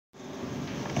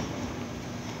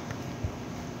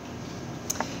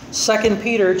2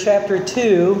 Peter chapter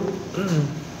 2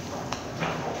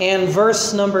 and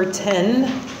verse number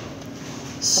 10.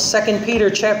 2 Peter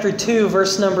chapter 2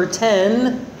 verse number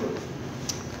 10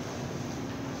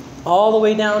 all the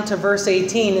way down to verse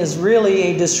 18 is really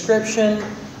a description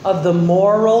of the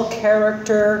moral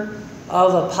character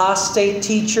of apostate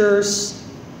teachers,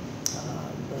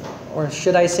 or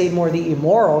should I say more the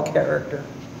immoral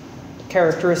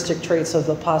characteristic traits of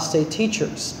apostate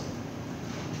teachers.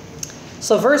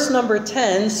 So verse number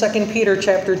 10, 2 Peter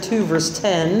chapter 2 verse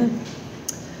 10,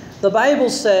 the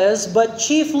Bible says, "But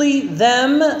chiefly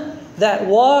them that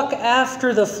walk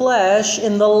after the flesh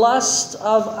in the lust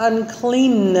of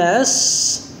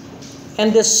uncleanness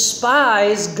and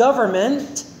despise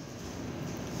government,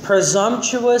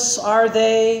 presumptuous are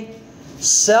they,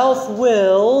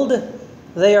 self-willed,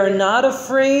 they are not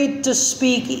afraid to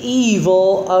speak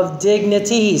evil of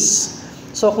dignities."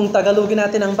 So kung Tagalogin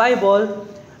natin ang Bible,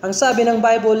 ang sabi ng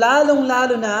Bible,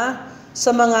 lalong-lalo na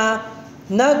sa mga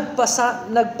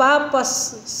nagpapas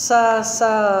sa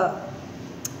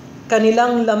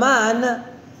kanilang laman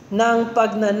ng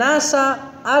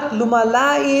pagnanasa at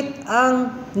lumalait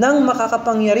ng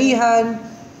makakapangyarihan,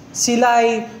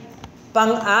 sila'y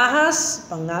pangahas,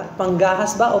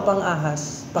 panggahas ba o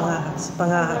pangahas?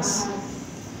 Pangahas.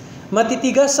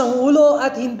 Matitigas ang ulo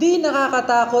at hindi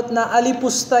nakakatakot na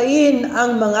alipustain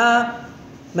ang mga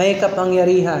may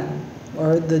kapangyarihan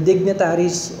or the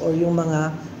dignitaries or yung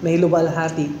mga may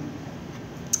luwalhati.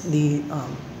 The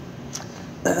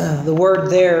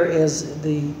word there is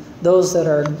those that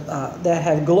are that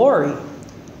have glory,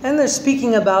 and they're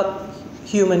speaking about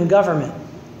human government.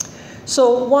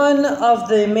 So one of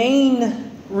the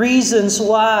main reasons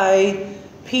why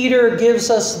Peter gives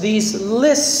us these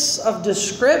lists of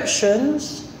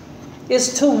descriptions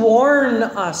is to warn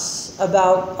us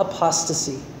about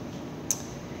apostasy.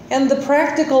 And the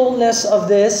practicalness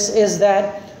of this is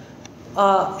that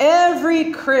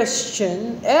every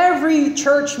Christian, every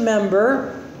church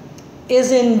member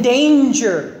is in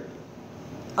danger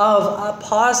of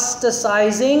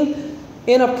apostatizing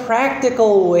in a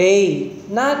practical way,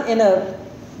 not in a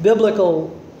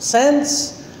biblical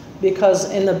sense,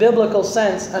 because in the biblical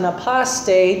sense, an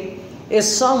apostate is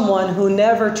someone who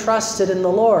never trusted in the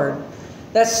Lord.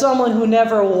 That's someone who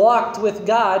never walked with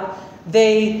God.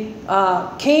 They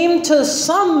came to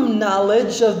some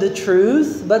knowledge of the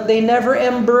truth, but they never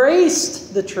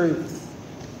embraced the truth.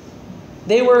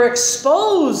 They were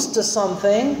exposed to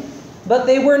something, but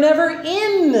they were never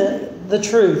in the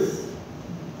truth.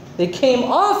 They came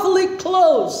awfully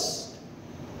close.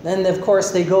 Then, of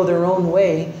course, they go their own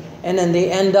way, and then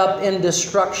they end up in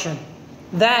destruction.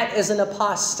 That is an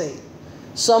apostate.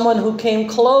 Someone who came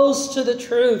close to the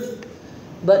truth,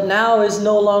 but now is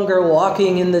no longer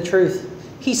walking in the truth.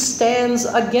 He stands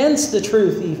against the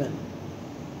truth even.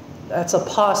 That's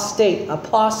apostate.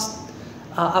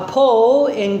 Apo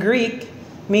in Greek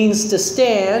means to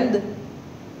stand,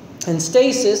 and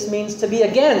stasis means to be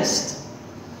against.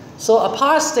 So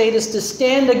apostate is to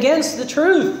stand against the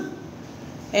truth.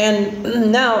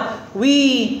 And now,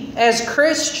 we as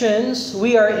Christians,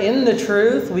 we are in the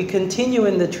truth, we continue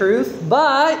in the truth,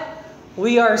 but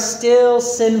we are still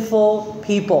sinful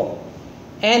people.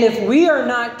 And if we are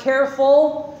not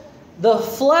careful, the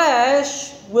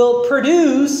flesh will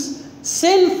produce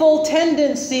sinful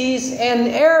tendencies and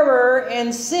error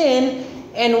and sin,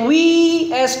 and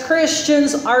we as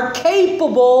Christians are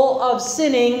capable of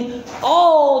sinning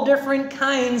all different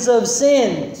kinds of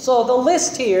sin. So the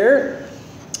list here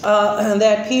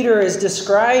that Peter is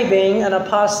describing an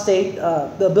apostate,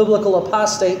 the biblical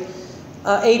apostate,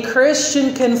 a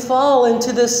Christian can fall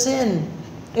into this sin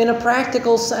in a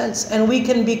practical sense, and we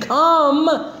can become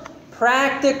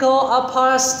practical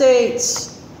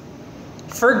apostates,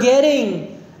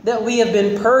 forgetting that we have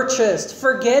been purchased,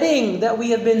 forgetting that we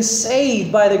have been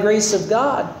saved by the grace of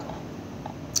God.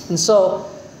 And so,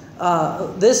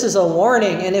 this is a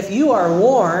warning, and if you are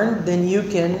warned, then you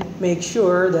can make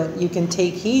sure that you can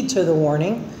take heed to the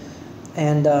warning.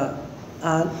 And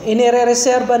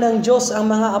inirereserba ng Diyos ang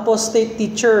mga apostate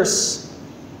teachers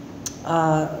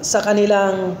sa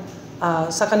kanilang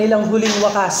huling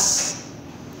wakas.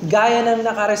 Gaya ng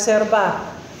nakareserba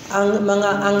ang mga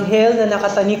anghel na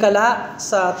nakatanikala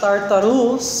sa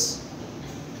Tartarus,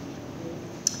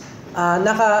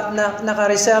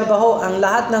 nakareserba ho ang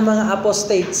lahat ng mga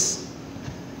apostates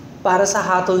para sa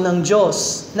hatol ng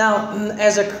Diyos. Now,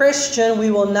 as a Christian, we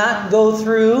will not go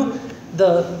through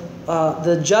the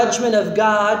judgment of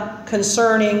God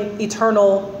concerning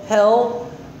eternal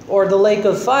hell or the lake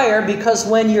of fire, because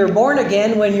when you're born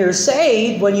again, when you're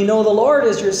saved, when you know the Lord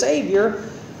is your Savior,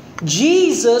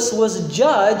 Jesus was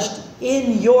judged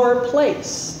in your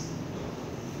place.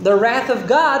 The wrath of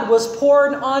God was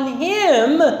poured on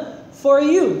Him for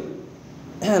you.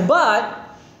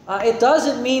 But it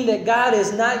doesn't mean that God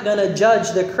is not going to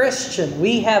judge the Christian.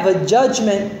 We have a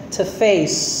judgment to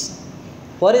face.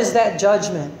 What is that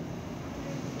judgment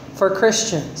for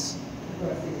Christians?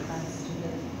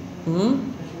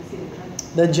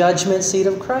 The judgment seat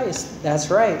of Christ. That's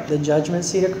right, the judgment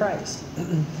seat of Christ.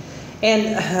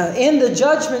 And in the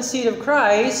judgment seat of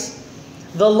Christ,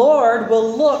 the Lord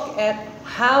will look at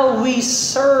how we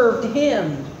served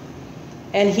Him.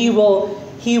 And He will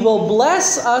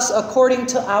bless us according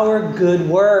to our good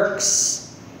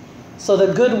works. So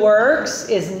the good works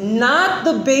is not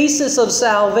the basis of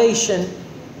salvation.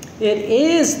 It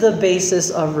is the basis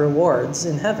of rewards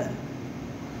in heaven.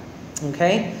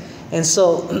 Okay? And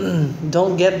so,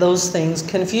 don't get those things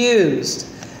confused.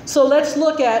 So let's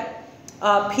look at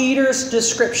Peter's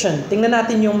description. Tingnan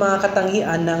natin yung mga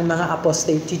katangian ng mga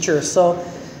apostate teachers. So,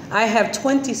 I have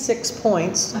 26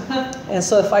 points. And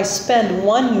so if I spend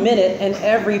 1 minute and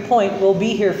every point, we'll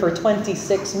be here for 26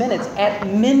 minutes at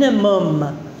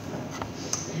minimum.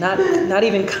 Not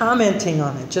even commenting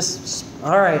on it. Just,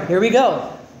 all right, here we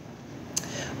go.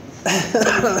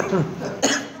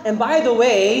 And by the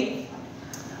way,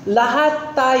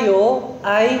 lahat tayo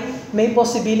ay may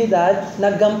posibilidad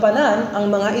na gampanan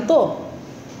ang mga ito.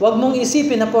 Huwag mong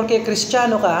isipin na porke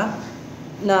Kristiyano ka,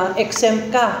 na exempt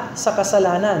ka sa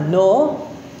kasalanan. No.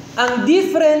 Ang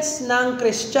difference ng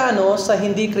Kristiyano sa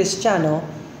hindi Kristiyano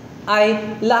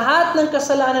ay lahat ng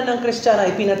kasalanan ng Kristiyano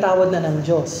ay pinatawad na ng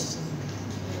Diyos.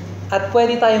 At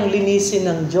pwede tayong linisin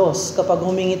ng Diyos kapag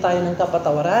humingi tayo ng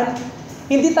kapatawaran.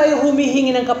 Hindi tayo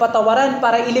humihingi ng kapatawaran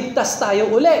para iligtas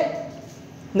tayo uli.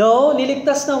 No,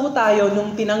 niligtas na ho tayo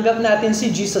nung tinanggap natin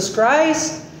si Jesus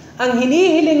Christ. Ang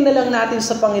hinihiling na lang natin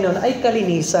sa Panginoon ay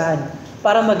kalinisan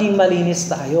para maging malinis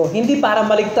tayo. Hindi para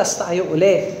maligtas tayo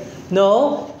uli.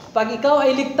 No, pag ikaw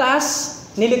ay ligtas,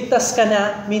 niligtas ka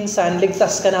na, minsan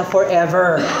ligtas ka na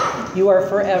forever. You are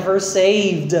forever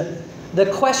saved. The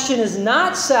question is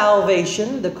not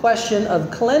salvation. The question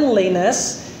of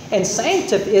cleanliness and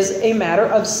is a matter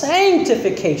of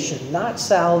sanctification, not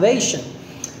salvation.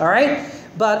 All right?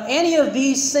 But any of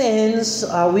these sins,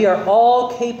 we are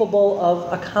all capable of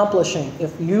accomplishing.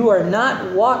 If you are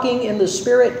not walking in the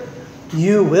Spirit,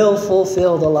 you will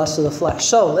fulfill the lust of the flesh.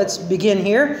 So, let's begin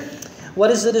here.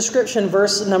 What is the description?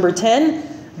 Verse number 10.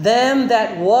 Them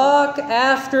that walk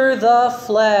after the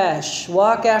flesh.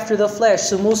 Walk after the flesh.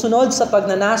 Sumusunod sa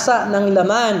pagnanasa ng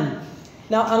laman.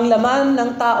 Now, ang laman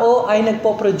ng tao ay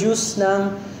nagpo-produce ng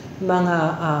mga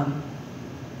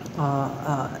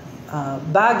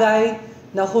bagay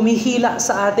na humihila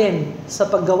sa atin sa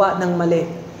paggawa ng mali.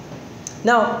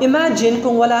 Now, imagine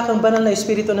kung wala kang banal na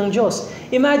Espiritu ng Diyos.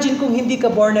 Imagine kung hindi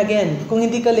ka born again, kung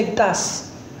hindi ka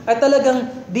ligtas. Ay talagang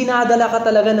dinadala ka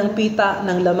talaga ng pita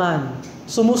ng laman.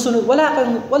 Sumusunod,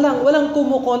 walang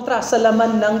kumukontra sa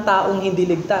laman ng taong hindi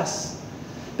ligtas.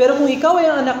 Pero kung ikaw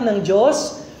ay ang anak ng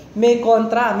Diyos, may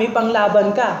kontra, may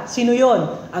panglaban ka. Sino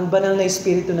yon? Ang banal na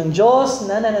Espiritu ng Diyos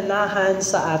na nananahan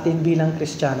sa atin bilang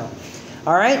Kristiyano.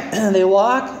 Alright? They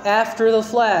walk after the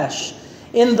flesh.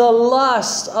 In the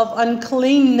lust of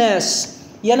uncleanness.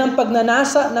 Yan ang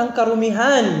pagnanasa ng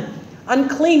karumihan.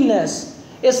 Uncleanness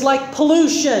is like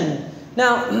pollution.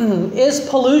 Now, is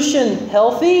pollution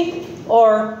healthy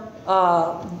or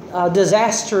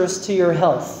disastrous to your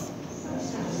health?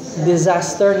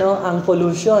 Disaster, no? Ang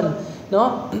pollution.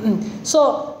 No?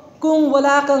 So, kung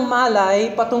wala kang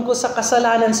malay patungkol sa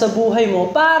kasalanan sa buhay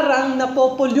mo, parang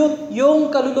napopollute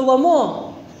yung kaluluwa mo.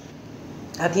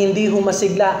 At hindi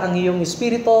humasigla ang iyong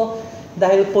espiritu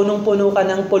dahil punong-puno ka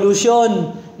ng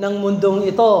pollution ng mundong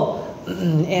ito.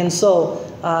 And so,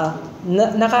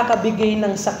 nakakabigay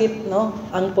ng sakit, no?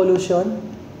 Ang pollution.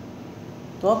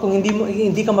 No? Kung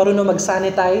hindi ka marunong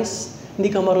mag-sanitize,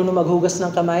 hindi ka marunong maghugas ng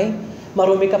kamay,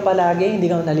 marumi ka palagi, hindi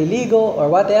ka naliligo or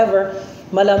whatever,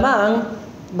 malamang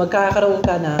magkakaroon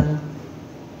ka ng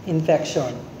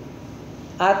infection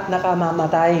at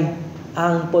nakamamatay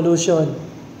ang pollution.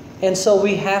 And so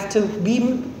we have to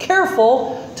be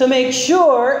careful to make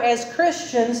sure as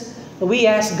Christians we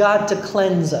ask God to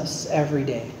cleanse us every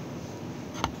day,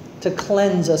 to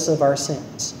cleanse us of our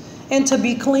sins and to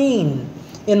be clean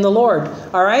in the Lord.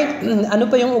 All right? Ano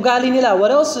pa yung ugali nila?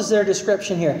 What else is their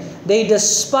description here? They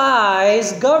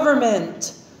despise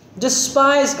government.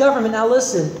 Despise government. Now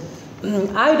listen,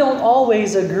 I don't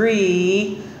always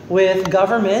agree with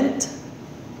government,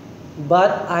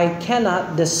 but I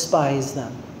cannot despise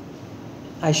them.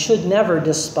 I should never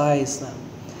despise them.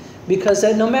 Because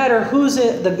no matter who's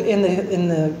in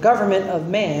the government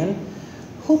of man,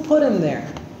 who put him there?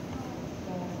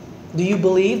 Do you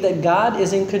believe that God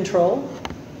is in control?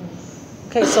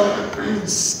 Okay, so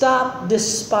stop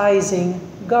despising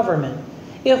government.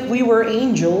 If we were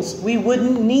angels, we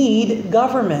wouldn't need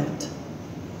government.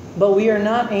 But we are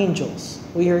not angels.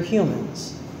 We are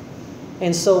humans.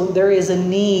 And so there is a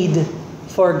need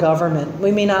for government.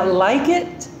 We may not like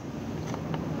it.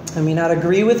 I may not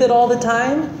agree with it all the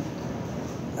time.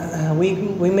 We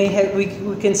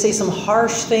can say some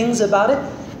harsh things about it.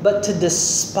 But to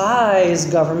despise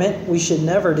government, we should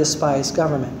never despise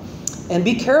government. And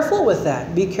be careful with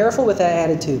that. Be careful with that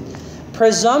attitude.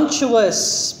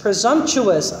 Presumptuous,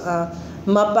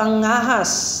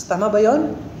 mapangahas. Tama ba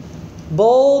yun?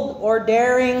 Bold or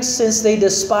daring since they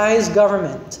despise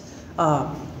government.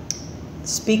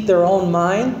 Speak their own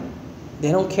mind.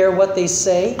 They don't care what they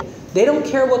say. They don't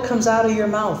care what comes out of your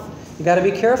mouth. You got to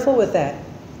be careful with that.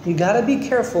 You got to be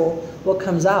careful what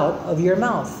comes out of your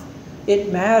mouth.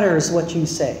 It matters what you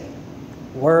say.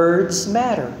 Words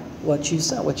matter. What you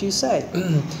say.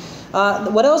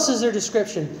 What else is their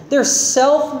description? They're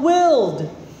self-willed.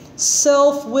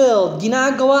 Self-willed.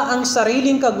 Ginagawa ang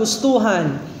sariling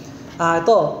kagustuhan.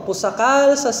 Ito,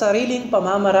 pusakal sa sariling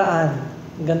pamamaraan.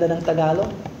 Ang ganda ng Tagalog.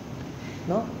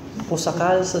 No?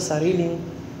 Pusakal sa sariling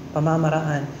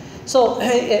pamamaraan. So,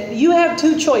 you have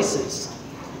two choices.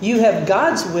 You have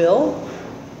God's will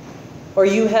or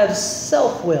you have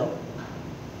self-will.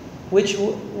 Which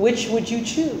would you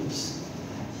choose?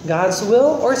 God's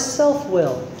will or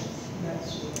self-will?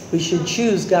 We should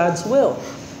choose God's will.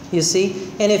 You see?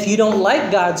 And if you don't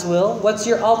like God's will, what's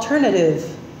your alternative?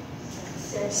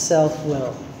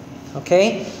 Self-will.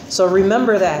 Okay? So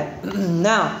remember that.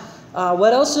 Now,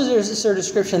 what else is their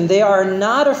description? They are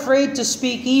not afraid to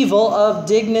speak evil of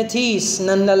dignities.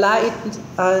 Nilalait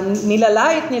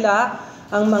nila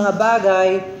ang mga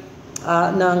bagay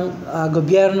ng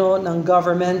gobyerno, ng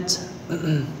government.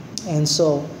 And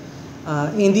so,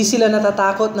 hindi sila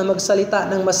natatakot na magsalita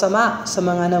ng masama sa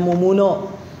mga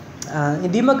namumuno.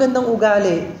 Hindi magandang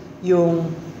ugali yung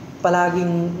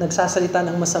palaging nagsasalita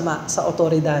ng masama sa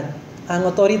otoridad. Ang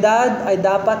otoridad ay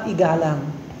dapat igalang.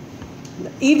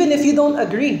 Even if you don't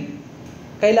agree,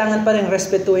 kailangan pa rin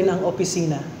respetuhin ang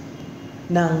opisina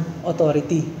ng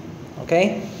authority.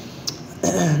 Okay?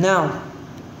 Now,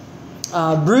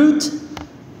 brute,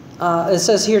 it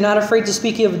says here, not afraid to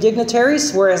speak of dignitaries,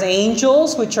 whereas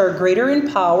angels, which are greater in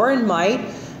power and might,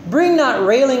 bring not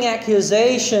railing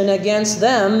accusation against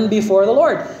them before the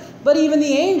Lord. But even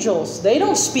the angels, they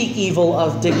don't speak evil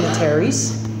of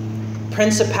dignitaries,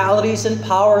 principalities and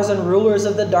powers and rulers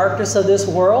of the darkness of this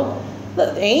world.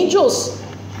 The angels,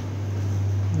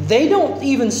 they don't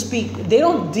even speak, they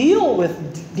don't deal with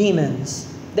demons.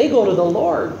 They go to the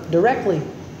Lord directly,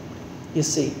 you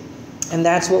see. And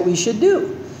that's what we should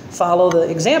do. Follow the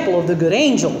example of the good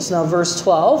angels. Now verse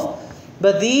 12,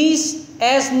 but these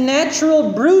as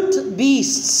natural brute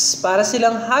beasts, para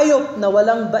silang hayop na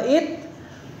walang bait,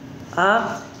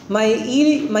 may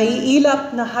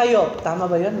ilap na hayop.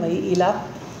 Tama ba yun? May ilap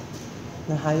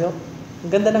na hayop. Ang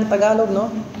ganda ng Tagalog,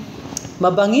 no?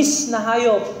 Mabangis na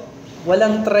hayop,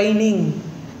 walang training,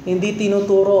 hindi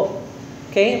tinuturo.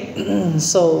 Okay?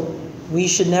 So, we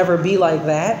should never be like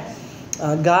that.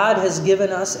 God has given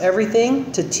us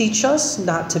everything to teach us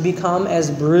not to become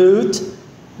as brute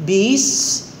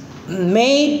beasts,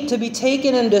 made to be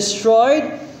taken and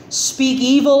destroyed, speak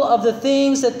evil of the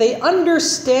things that they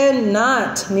understand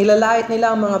not. Nilalait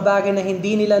nila ang mga bagay na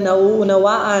hindi nila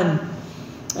nauunawaan.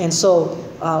 And so,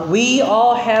 we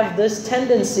all have this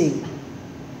tendency,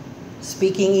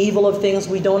 speaking evil of things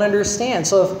we don't understand.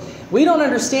 So if we don't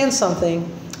understand something,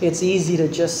 it's easy to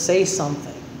just say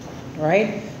something,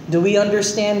 right? Do we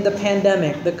understand the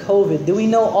pandemic, the COVID? Do we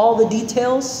know all the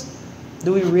details?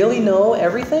 Do we really know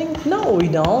everything? No, we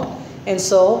don't. And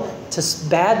so, to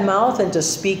badmouth and to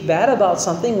speak bad about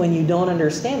something when you don't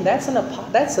understand, that's an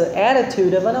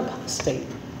attitude of an apostate.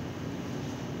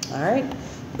 All right?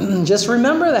 Just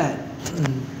remember that.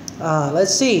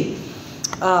 Let's see.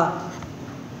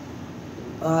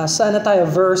 Saan na tayo?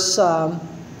 Verse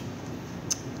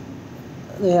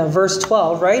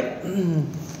 12, right?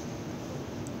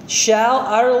 Shall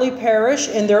utterly perish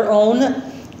in their own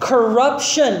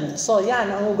corruption. So yan,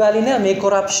 ang ugali nila, may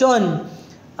corruption.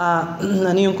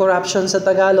 Ano yung corruption sa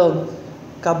Tagalog?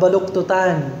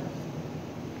 Kabaluktutan.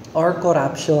 Or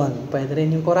corruption. Pwede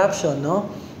rin yung corruption, no?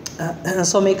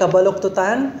 So may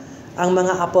kabaluktutan ang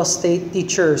mga apostate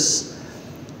teachers.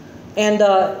 And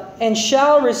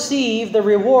shall receive the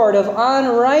reward of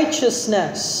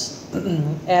unrighteousness,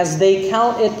 as they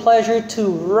count it pleasure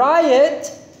to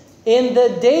riot in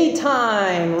the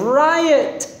daytime.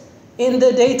 Riot in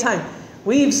the daytime.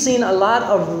 We've seen a lot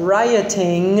of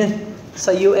rioting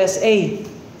sa USA.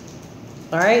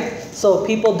 Alright? So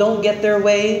people don't get their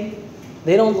way.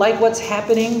 They don't like what's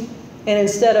happening. And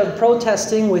instead of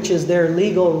protesting, which is their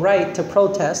legal right to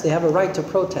protest, they have a right to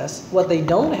protest. What they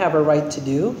don't have a right to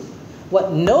do,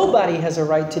 what nobody has a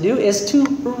right to do, is to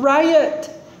riot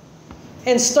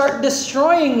and start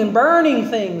destroying and burning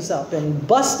things up and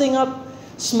busting up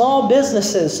small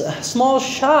businesses, small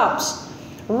shops,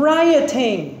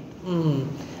 rioting.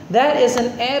 That is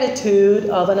an attitude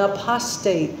of an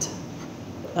apostate.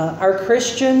 Are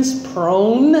Christians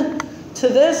prone to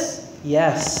this?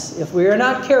 Yes. If we are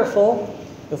not careful,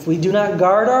 if we do not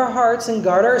guard our hearts and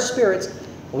guard our spirits,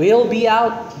 we'll be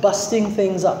out busting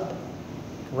things up,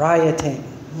 rioting.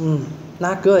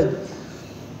 Not good.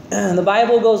 And the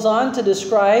Bible goes on to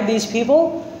describe these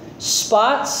people.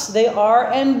 Spots they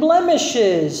are and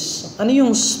blemishes. Ano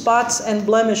yung spots and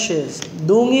blemishes?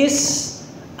 Dungis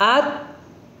at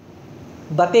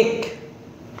batik.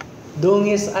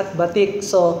 Dungis at batik.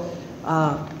 So,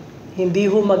 hindi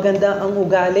ho maganda ang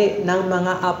ugali ng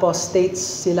mga apostates.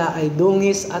 Sila ay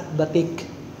dungis at batik.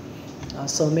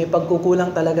 So, may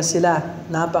pagkukulang talaga sila.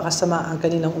 Napakasama ang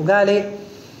kanilang ugali.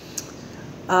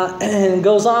 And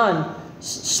goes on.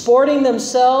 Sporting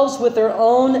themselves with their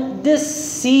own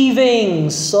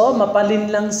deceivings. So,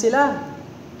 mapalin lang sila.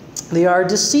 They are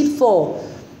deceitful.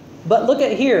 But look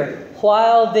at here.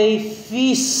 While they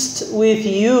feast with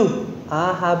you.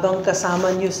 Habang kasama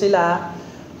nyo sila,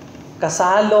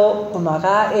 kasalo,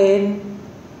 kumakain,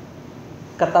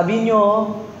 katabi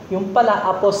nyo, yung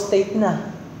pala apostate na.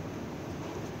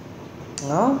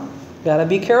 No? Gotta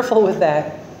be careful with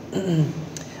that.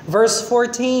 Verse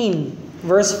 14.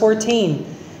 Verse 14,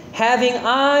 having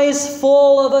eyes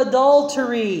full of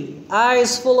adultery.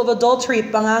 Eyes full of adultery,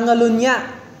 pangangalunya.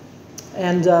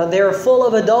 And they're full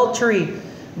of adultery.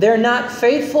 They're not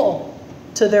faithful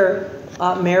to their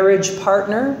marriage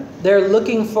partner. They're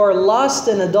looking for lust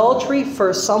and adultery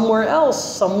for somewhere else,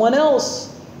 someone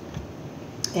else.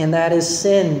 And that is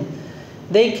sin.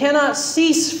 They cannot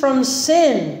cease from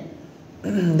sin.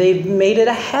 They've made it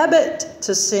a habit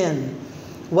to sin.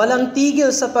 Walang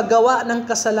tigil sa paggawa ng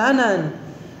kasalanan.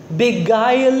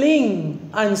 Beguiling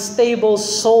unstable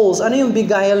souls. Ano yung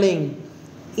beguiling?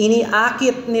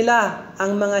 Iniakit nila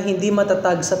ang mga hindi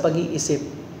matatag sa pag-iisip.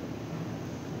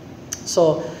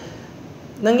 So,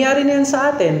 nangyari na yan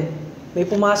sa atin. May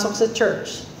pumasok sa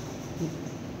church.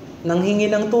 Nanghingi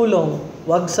ng tulong.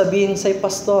 Huwag sabihin sa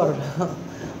pastor.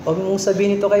 Huwag mong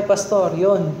sabihin ito kay pastor.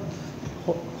 Yun.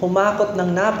 Humakot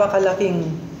ng napakalaking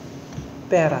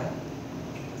pera.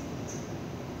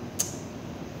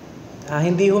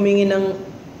 Hindi humingi ng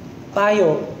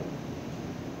payo.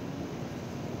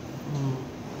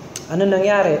 Ano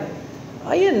nangyari?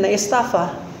 Ayun,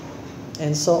 na-estafa.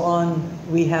 And so on,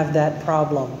 we have that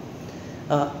problem.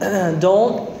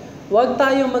 Wag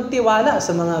tayong magtiwala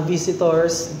sa mga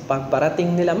visitors.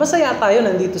 Pagparating nila, masaya tayo,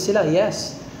 nandito sila,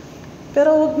 yes.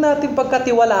 Pero wag natin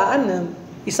pagkatiwalaan na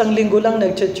isang linggo lang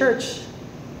nag-church.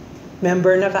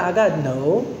 Member na kaagad.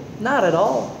 No, not at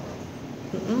all.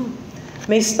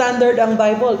 May standard ang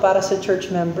Bible para sa church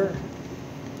member.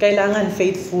 Kailangan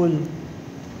faithful.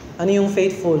 Ano yung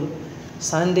faithful?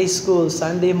 Sunday school,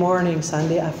 Sunday morning,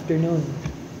 Sunday afternoon.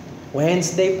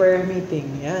 Wednesday prayer meeting.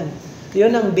 Yan.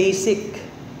 Yun ang basic.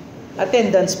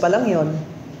 Attendance pa lang yun.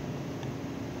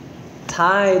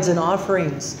 Tithes and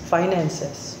offerings,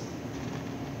 finances.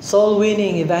 Soul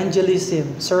winning,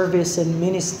 evangelism, service and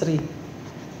ministry.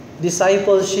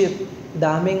 Discipleship.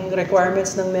 Daming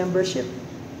requirements ng membership.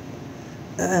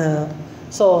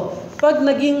 So, pag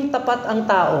naging tapat ang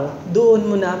tao, doon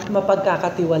mo na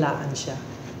mapagkakatiwalaan siya.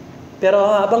 Pero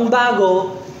habang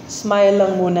bago, smile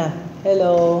lang muna.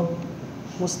 Hello,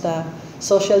 musta?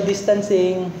 Social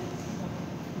distancing.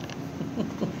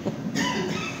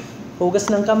 Hugas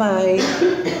ng kamay.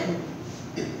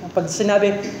 Pag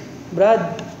sinabi,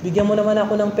 Brad, bigyan mo naman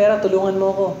ako ng pera, tulungan mo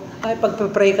ako. Ay,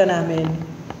 pagpe-pray ka namin.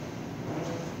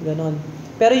 Ganon.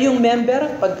 Pero yung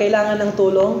member, pag kailangan ng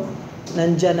tulong,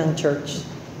 nandyan ang church.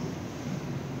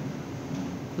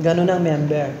 Ganon ang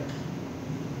member.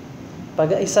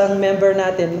 Pag isang member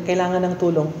natin, kailangan ng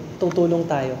tulong, tutulong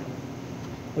tayo.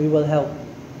 We will help.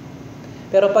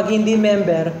 Pero pag hindi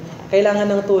member, kailangan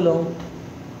ng tulong,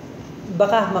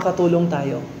 baka makatulong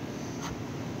tayo.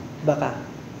 Baka.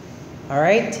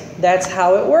 Alright? That's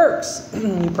how it works.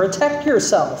 Protect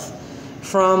yourself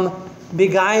from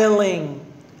beguiling.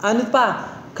 Ano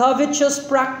pa? Covetous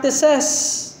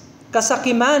practices.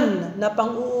 Kasakiman na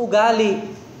pang-uugali.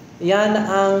 Yan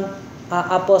ang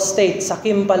apostate.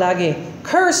 Sakim palagi.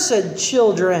 Cursed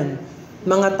children.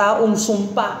 Mga taong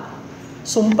sumpa.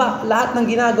 Sumpa. Lahat ng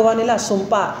ginagawa nila,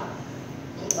 sumpa.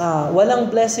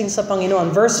 Walang blessing sa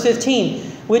Panginoon. Verse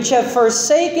 15. which have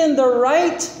forsaken the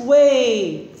right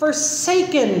way.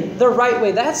 Forsaken the right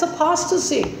way. That's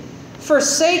apostasy.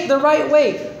 Forsake the right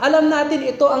way. Alam natin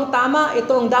ito ang tama, ito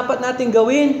ang dapat natin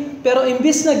gawin, pero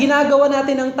imbis na ginagawa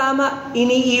natin ang tama,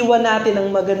 iniiwan natin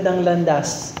ang magandang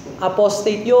landas.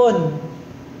 Apostate yun.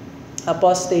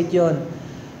 Apostate yun.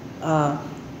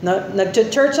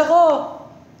 Nag-church ako,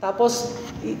 tapos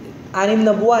 6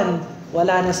 na buwan,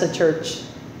 wala na sa church.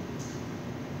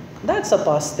 That's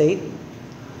apostate.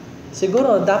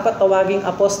 Siguro, dapat tawaging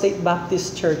Apostate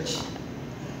Baptist Church.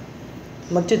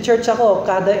 Mag-church ako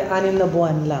kada 6 na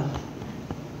buwan lang.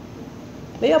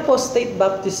 May Apostate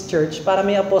Baptist Church para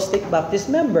may Apostate Baptist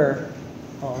member.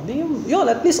 Oh, yun,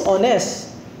 at least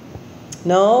honest.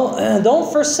 No,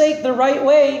 don't forsake the right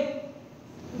way.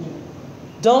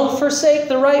 Don't forsake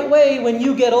the right way when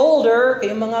you get older.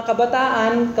 Kayong mga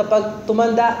kabataan, kapag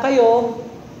tumanda kayo,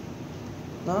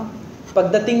 no?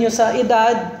 Pagdating nyo sa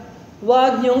edad,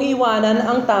 huwag nyong iwanan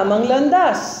ang tamang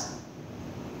landas.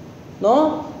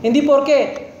 No? Hindi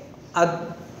porke,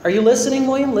 are you listening,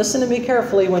 William? Listen to me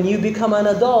carefully. When you become an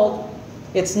adult,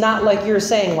 it's not like you're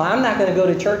saying, well, I'm not going to go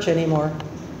to church anymore.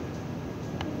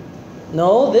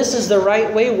 No, this is the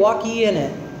right way. Walk ye in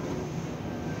it.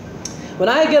 When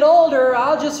I get older,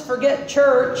 I'll just forget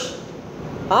church.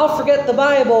 I'll forget the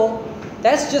Bible.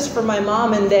 That's just for my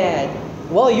mom and dad.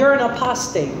 Well, you're an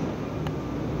apostate.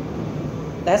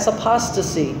 That's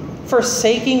apostasy.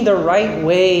 Forsaking the right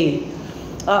way.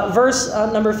 Verse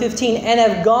number 15, and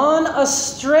have gone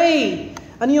astray.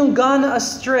 Ano yung gone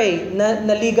astray?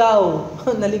 Naligaw.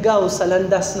 Naligaw sa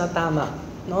landas na tama.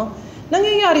 No?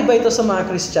 Nangyayari ba ito sa mga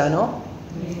Kristiyano?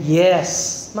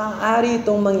 Yes. Maaari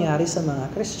itong mangyari sa mga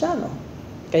Kristiyano.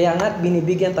 Kaya nga't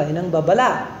binibigyan tayo ng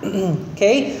babala.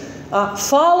 Okay?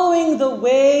 Following the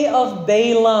way of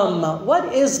Balaam. What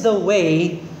is the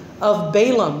way of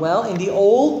Balaam? Well, in the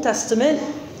Old Testament,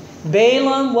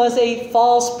 Balaam was a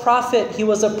false prophet. He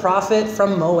was a prophet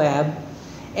from Moab.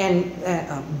 And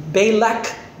Balak,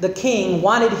 the king,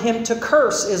 wanted him to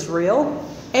curse Israel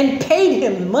and paid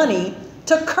him money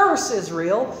to curse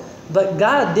Israel. But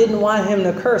God didn't want him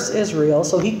to curse Israel,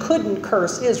 so he couldn't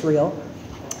curse Israel.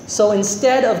 So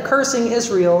instead of cursing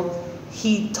Israel,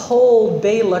 he told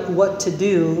Balak what to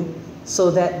do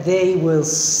so that they will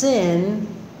sin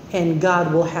and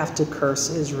God will have to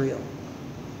curse Israel.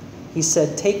 He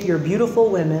said, take your beautiful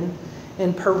women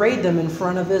and parade them in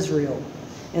front of Israel.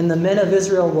 And the men of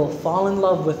Israel will fall in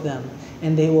love with them.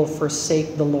 And they will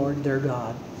forsake the Lord their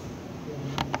God.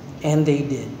 And they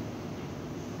did.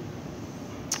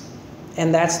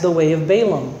 And that's the way of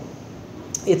Balaam.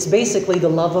 It's basically the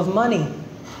love of money.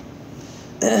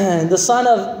 The son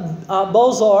of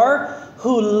Bozor,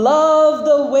 who loved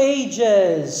the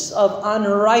wages of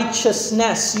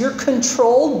unrighteousness. You're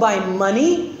controlled by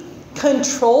money.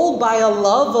 Controlled by a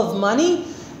love of money,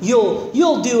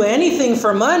 you'll do anything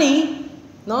for money,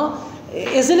 no?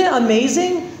 Isn't it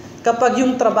amazing? Kapag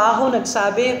yung trabaho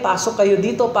nagsabi, pasok kayo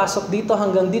dito, pasok dito,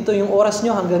 hanggang dito yung oras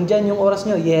nyo, hanggang dyan yung oras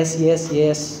nyo, yes, yes,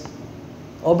 yes.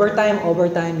 Overtime,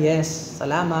 overtime, yes,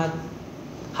 salamat.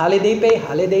 Holiday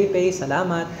pay,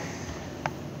 salamat.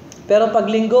 Pero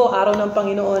pag linggo, araw ng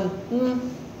Panginoon,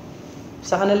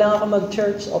 saka na lang ako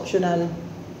mag-church, optional.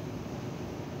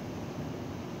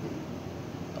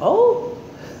 Oh,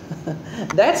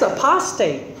 that's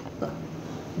apostate.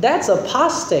 That's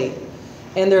apostate.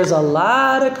 And there's a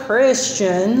lot of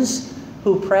Christians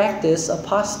who practice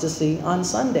apostasy on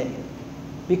Sunday.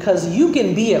 Because you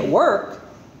can be at work,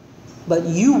 but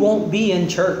you won't be in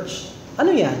church.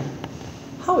 Ano yan?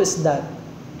 How is that?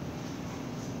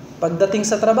 Pagdating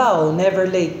sa trabaho, never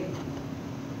late.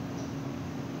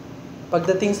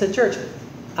 Pagdating sa church,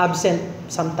 absent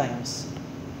sometimes.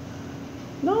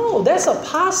 No, that's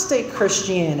apostate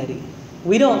Christianity.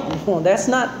 That's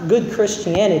not good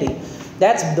Christianity.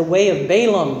 That's the way of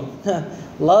Balaam,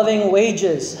 loving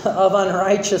wages of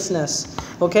unrighteousness.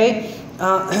 Okay?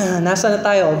 Nasa na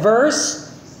tayo?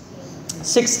 Verse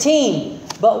 16.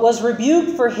 But was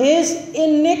rebuked for his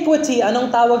iniquity. Anong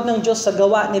tawag ng Diyos sa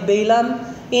gawa ni Balaam?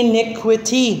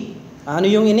 Iniquity. Ano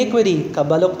yung iniquity?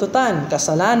 Kabaluktutan,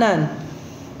 kasalanan.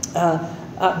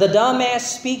 The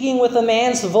dumbass speaking with a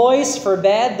man's voice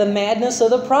forbade the madness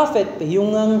of the prophet.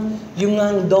 Yung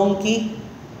donkey,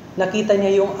 nakita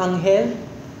niya yung anghel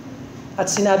at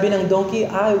sinabi ng donkey,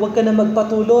 ay, huwag ka na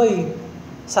magpatuloy.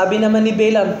 Sabi naman ni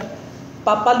Balaam,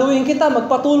 papaluin kita,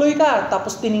 magpatuloy ka.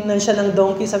 Tapos tiningnan siya ng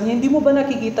donkey, sabi niya, hindi mo ba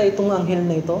nakikita itong anghel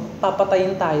na ito?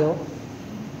 Papatayin tayo.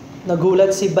 Nagulat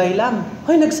si Balaam,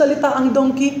 ay, nagsalita ang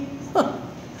donkey.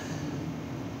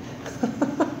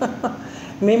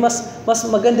 May mas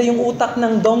maganda yung utak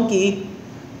ng donkey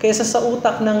kaysa sa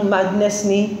utak ng madness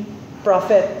ni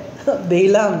prophet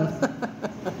Balaam.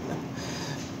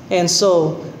 And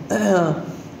so,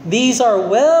 these are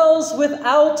wells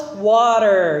without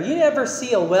water. You ever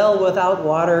see a well without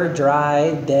water?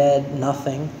 Dry, dead,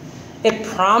 nothing. It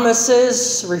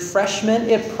promises refreshment.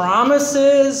 It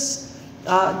promises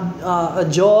a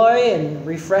joy and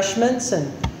refreshments.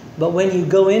 But when you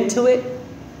go into it,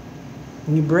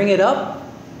 and you bring it up,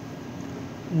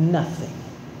 nothing.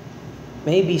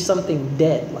 Maybe something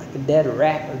dead, like a dead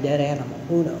rat or dead animal.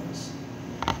 Who knows?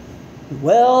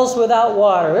 Wells without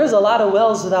water. There's a lot of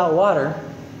wells without water.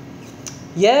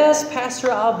 Yes,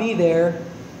 Pastor, I'll be there.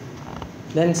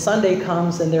 Then Sunday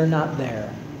comes and they're not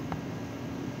there.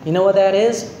 You know what that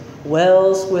is?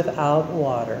 Wells without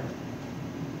water.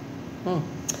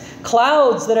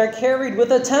 Clouds that are carried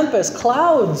with a tempest.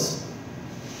 Clouds.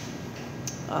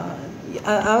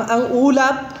 Ang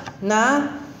ulap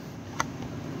na,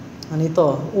 ano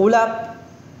ito?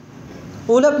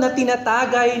 Ulap na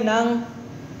tinatagay ng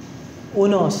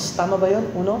unos. Tama ba yun?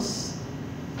 Unos?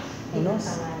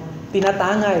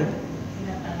 Tinatangay.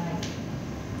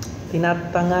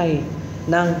 Tinatangay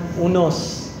ng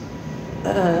unos.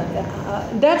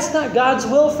 That's not God's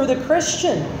will for the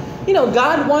Christian. You know,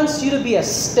 God wants you to be a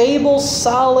stable,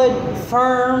 solid,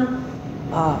 firm,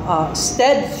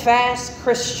 steadfast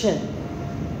Christian.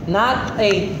 Not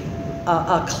a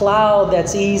cloud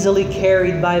that's easily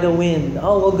carried by the wind.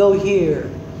 Oh, we'll go here.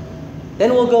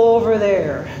 Then we'll go over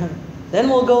there. Then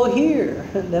we'll go here.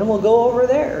 Then we'll go over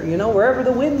there. You know, wherever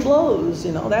the wind blows,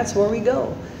 you know, that's where we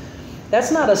go. That's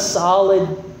not a solid,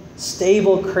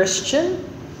 stable Christian.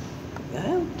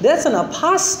 That's an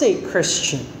apostate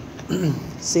Christian.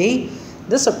 See?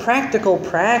 This are practical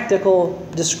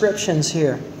descriptions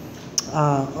here.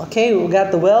 Okay, we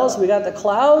got the wells, we got the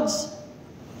clouds.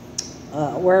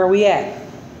 Where are we at?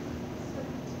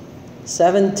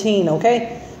 17,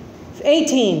 okay?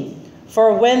 18.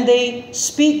 For when they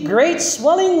speak great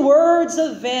swelling words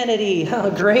of vanity.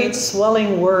 Great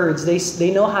swelling words.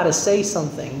 They know how to say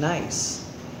something nice.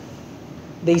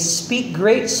 They speak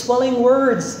great swelling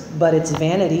words, but it's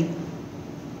vanity.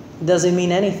 Doesn't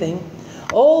mean anything.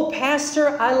 Oh,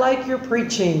 Pastor, I like your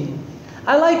preaching.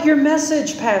 I like your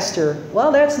message, Pastor.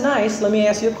 Well, that's nice. Let me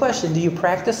ask you a question. Do you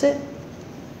practice it?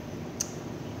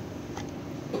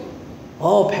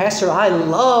 Oh, Pastor, I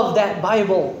love that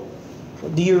Bible.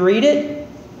 Do you read it?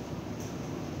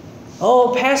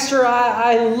 Oh, Pastor,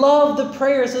 I love the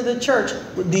prayers of the church.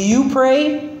 Do you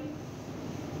pray?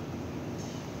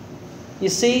 You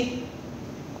see,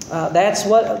 that's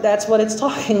what it's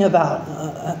talking about.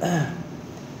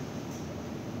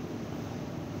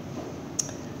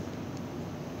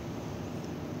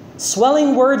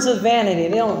 Swelling words of vanity.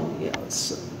 They don't.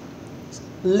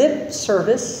 Lip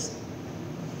service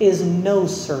is no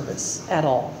service at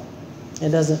all. It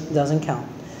doesn't count.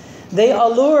 They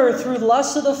allure through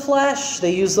lust of the flesh. They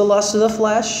use the lust of the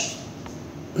flesh.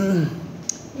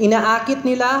 Inaakit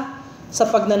nila sa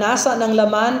pagnanasa ng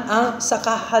laman ang sa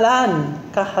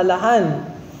kahalahan.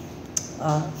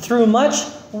 Through much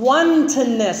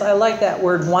wantonness. I like that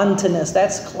word, wantonness.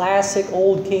 That's classic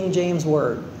old King James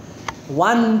word.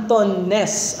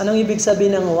 Wantonness. Anong ibig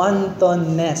sabihin ng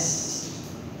wantonness?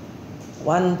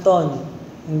 Wanton.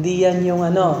 Hindi yan yung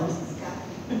ano.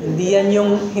 Hindi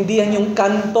yan yung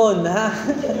canton, ha?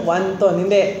 Wonton,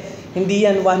 hindi. Hindi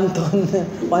yan wonton.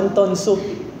 Wonton soup.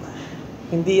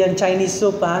 Hindi yan Chinese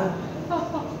soup, ha?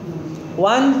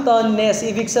 Wantonness.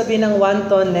 Ibig sabihin ng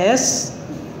wantonness,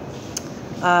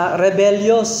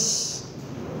 rebellious,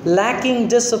 lacking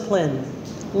discipline,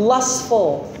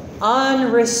 lustful,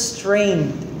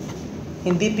 unrestrained,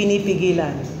 hindi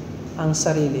pinipigilan ang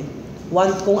sarili.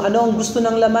 Kung ano ang gusto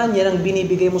ng laman, yan ang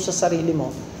binibigay mo sa sarili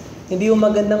mo. Hindi yung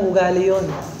magandang ugali yun.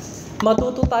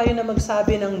 Matuto tayo na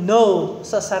magsabi ng no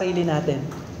sa sarili natin.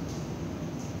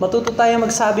 Matuto tayo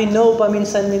magsabi no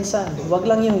paminsan-minsan. Huwag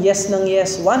lang yung yes ng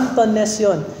yes. Wantonness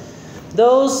yun.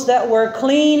 Those that were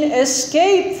clean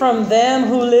escape from them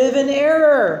who live in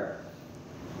error.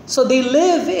 So they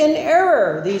live in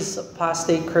error. These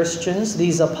apostate Christians,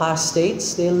 these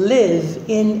apostates, they live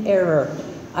in error.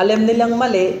 Alam nilang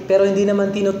mali, pero hindi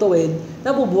naman tinutuwid,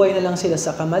 nabubuhay na lang sila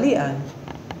sa kamalian.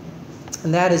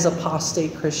 And that is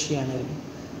apostate Christianity.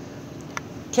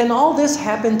 Can all this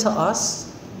happen to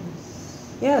us?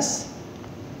 Yes.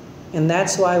 And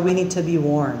that's why we need to be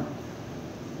warned.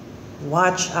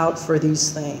 Watch out for these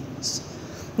things.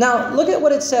 Now, look at what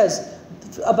it says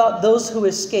about those who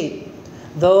escape.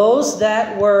 Those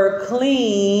that were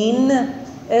clean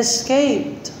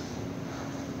escaped.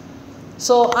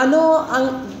 So, ano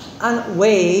ang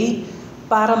way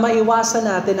para maiwasan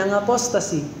natin ang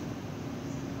apostasy?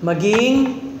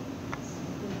 Maging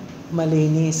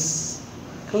malinis.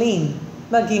 clean,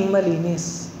 maging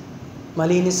malinis.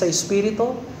 Malinis sa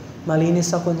espiritu,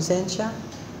 malinis sa konsensya,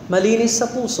 malinis sa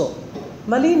puso,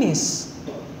 malinis.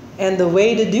 And the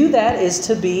way to do that is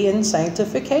to be in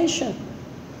sanctification.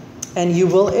 And you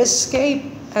will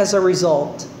escape as a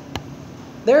result.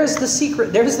 There's the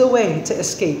secret, there's the way to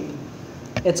escape.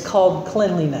 It's called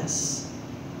cleanliness.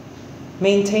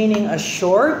 Maintaining a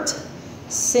short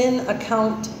sin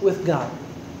account with God.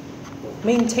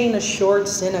 Maintain a short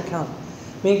sin account.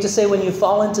 Meaning to say, when you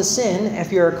fall into sin,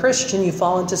 if you're a Christian, you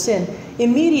fall into sin,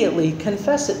 immediately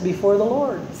confess it before the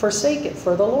Lord. Forsake it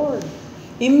for the Lord.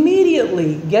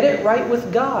 Immediately get it right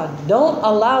with God. Don't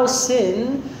allow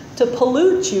sin to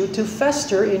pollute you, to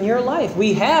fester in your life.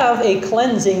 We have a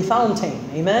cleansing fountain.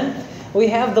 Amen? We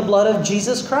have the blood of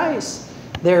Jesus Christ.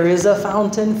 There is a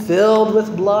fountain filled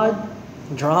with blood,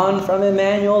 drawn from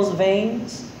Emmanuel's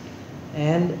veins,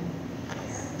 and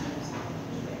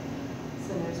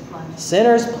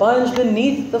sinners plunge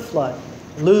beneath the flood,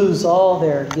 lose all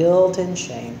their guilt and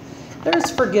shame. There's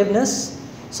forgiveness,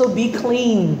 so be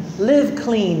clean, live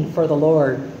clean for the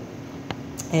Lord,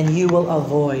 and you will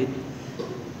avoid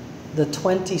the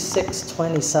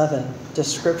 26-27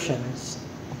 descriptions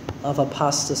of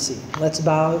apostasy. Let's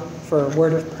bow for a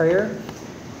word of prayer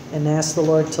and ask the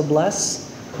Lord to bless.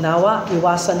 Nawa,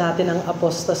 iwasan natin ang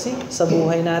apostasy sa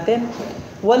buhay natin.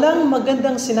 Walang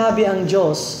magandang sinabi ang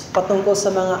Diyos patungkol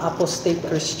sa mga apostate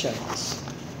Christians.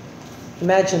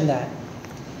 Imagine that.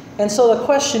 And so the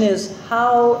question is,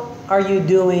 how are you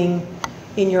doing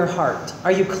in your heart?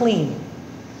 Are you clean?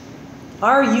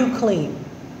 Are you clean?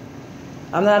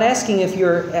 I'm not asking if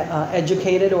you're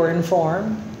educated or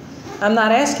informed. I'm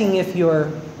not asking if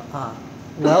you're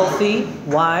wealthy,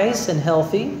 wise, and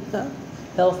healthy.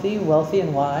 Healthy, wealthy,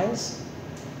 and wise.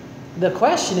 The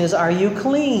question is, are you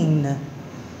clean?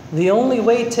 The only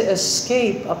way to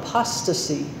escape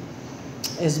apostasy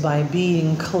is by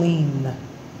being clean.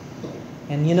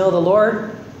 And you know the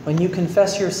Lord, when you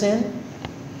confess your sin,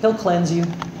 He'll cleanse you.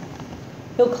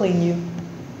 He'll clean you.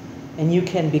 And you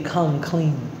can become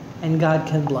clean. And God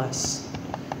can bless.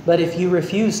 But if you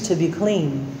refuse to be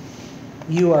clean,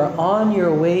 you are on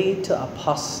your way to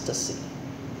apostasy.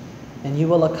 And you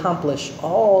will accomplish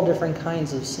all different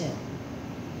kinds of sin.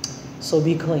 So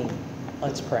be clean.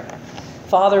 Let's pray.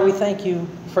 Father, we thank you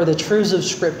for the truths of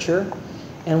Scripture.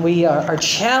 And we are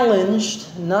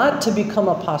challenged not to become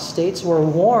apostates. We're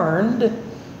warned.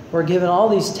 We're given all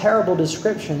these terrible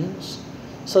descriptions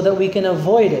so that we can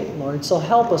avoid it, Lord. So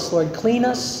help us, Lord. Clean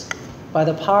us by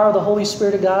the power of the Holy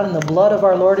Spirit of God and the blood of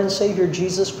our Lord and Savior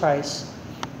Jesus Christ.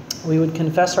 We would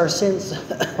confess our sins.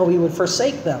 We would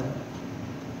forsake them.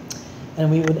 And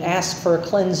we would ask for a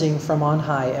cleansing from on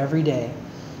high every day,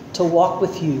 to walk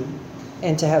with you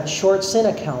and to have short sin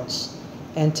accounts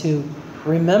and to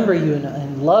remember you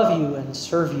and love you and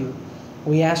serve you.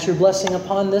 We ask your blessing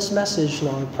upon this message,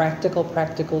 Lord. Practical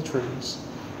truths.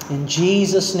 In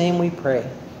Jesus' name we pray.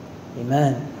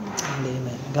 Amen and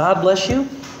amen. God bless you.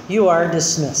 You are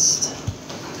dismissed.